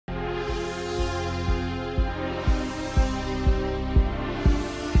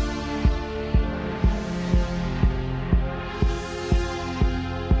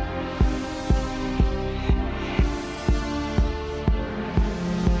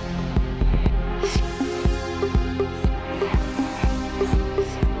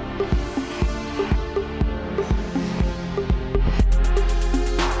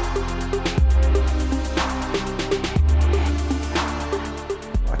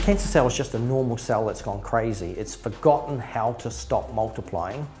cancer cell is just a normal cell that's gone crazy. It's forgotten how to stop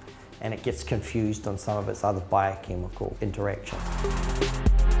multiplying, and it gets confused on some of its other biochemical interactions.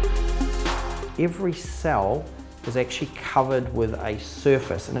 Every cell is actually covered with a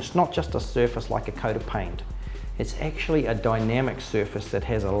surface, and it's not just a surface like a coat of paint. It's actually a dynamic surface that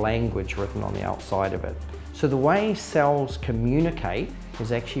has a language written on the outside of it. So the way cells communicate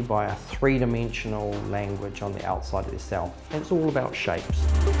is actually by a three-dimensional language on the outside of the cell. And it's all about shapes.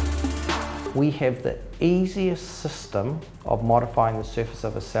 We have the easiest system of modifying the surface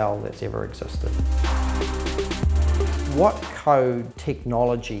of a cell that's ever existed. What KODE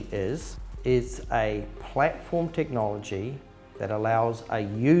technology is a platform technology that allows a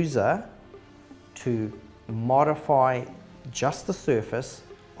user to modify just the surface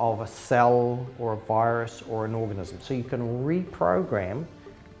of a cell or a virus or an organism. So you can reprogram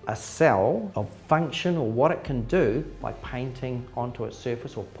a cell of function or what it can do by painting onto its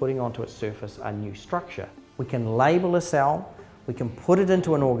surface or putting onto its surface a new structure. We can label a cell, we can put it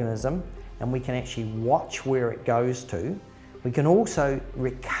into an organism, and we can actually watch where it goes to. We can also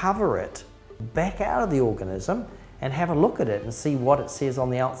recover it back out of the organism and have a look at it and see what it says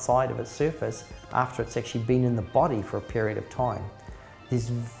on the outside of its surface after it's actually been in the body for a period of time. There's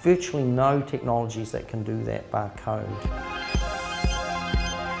virtually no technologies that can do that bar KODE.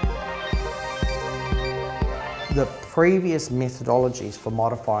 The previous methodologies for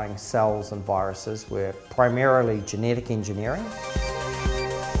modifying cells and viruses were primarily genetic engineering.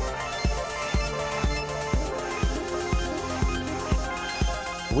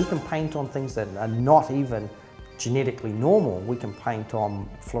 We can paint on things that are not even genetically normal. We can paint on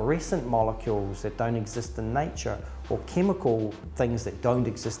fluorescent molecules that don't exist in nature or chemical things that don't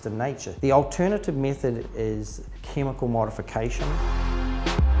exist in nature. The alternative method is chemical modification.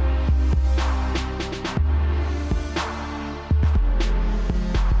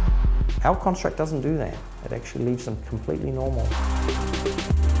 Our construct doesn't do that. It actually leaves them completely normal.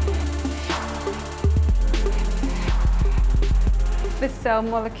 The cell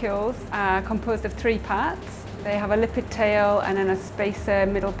molecules are composed of three parts. They have a lipid tail and then a spacer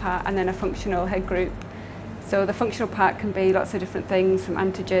middle part and then a functional head group. So the functional part can be lots of different things, from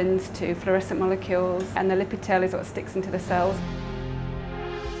antigens to fluorescent molecules, and the lipid tail is what sticks into the cells.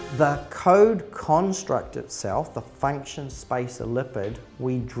 The KODE construct itself, the function spacer lipid,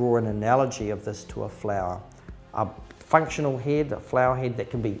 we draw an analogy of this to a flower. A functional head, a flower head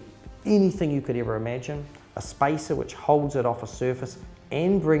that can be anything you could ever imagine, a spacer which holds it off a surface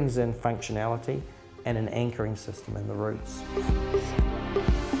and brings in functionality, and an anchoring system in the roots.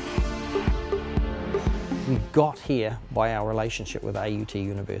 We got here by our relationship with AUT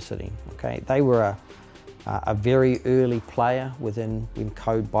University. Okay, they were a very early player when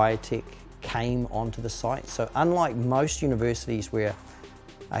KODE Biotech came onto the site. So unlike most universities where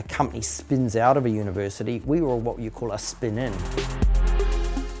a company spins out of a university, we were what you call a spin-in.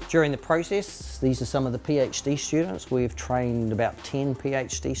 During the process, these are some of the PhD students. We've trained about 10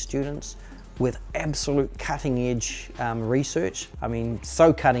 PhD students with absolute cutting-edge research. I mean,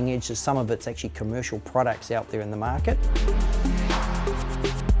 so cutting edge that some of it's actually commercial products out there in the market.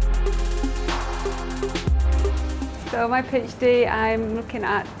 So my PhD, I'm looking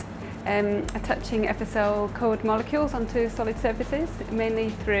at attaching FSL KODE molecules onto solid surfaces, mainly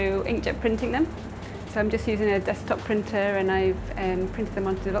through inkjet printing them. So I'm just using a desktop printer, and I've printed them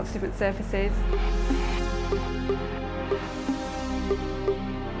onto lots of different surfaces.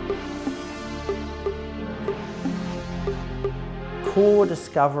 Core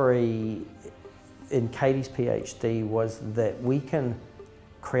discovery in Katie's PhD was that we can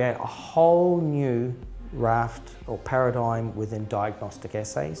create a whole new raft or paradigm within diagnostic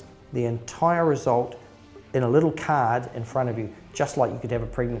assays. The entire result in a little card in front of you, just like you could have a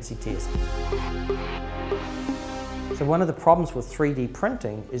pregnancy test. So one of the problems with 3D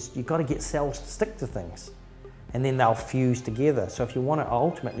printing is you've got to get cells to stick to things, and then they'll fuse together. So if you want to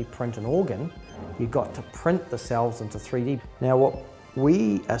ultimately print an organ, you've got to print the cells into 3D. Now what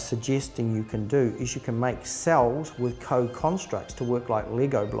we are suggesting you can do is you can make cells with KODE constructs to work like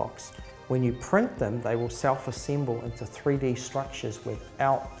Lego blocks. When you print them, they will self-assemble into 3D structures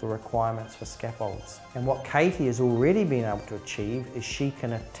without the requirements for scaffolds. And what Katie has already been able to achieve is she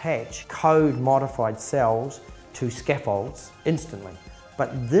can attach KODE modified cells to scaffolds instantly.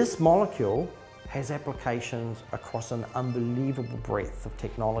 But this molecule has applications across an unbelievable breadth of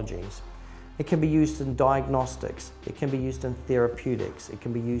technologies. It can be used in diagnostics, it can be used in therapeutics, it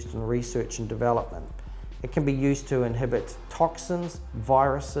can be used in research and development. It can be used to inhibit toxins,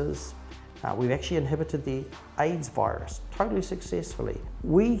 viruses, We've actually inhibited the AIDS virus totally successfully.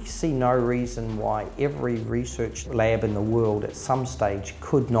 We see no reason why every research lab in the world at some stage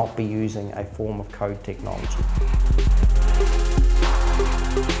could not be using a form of KODE technology.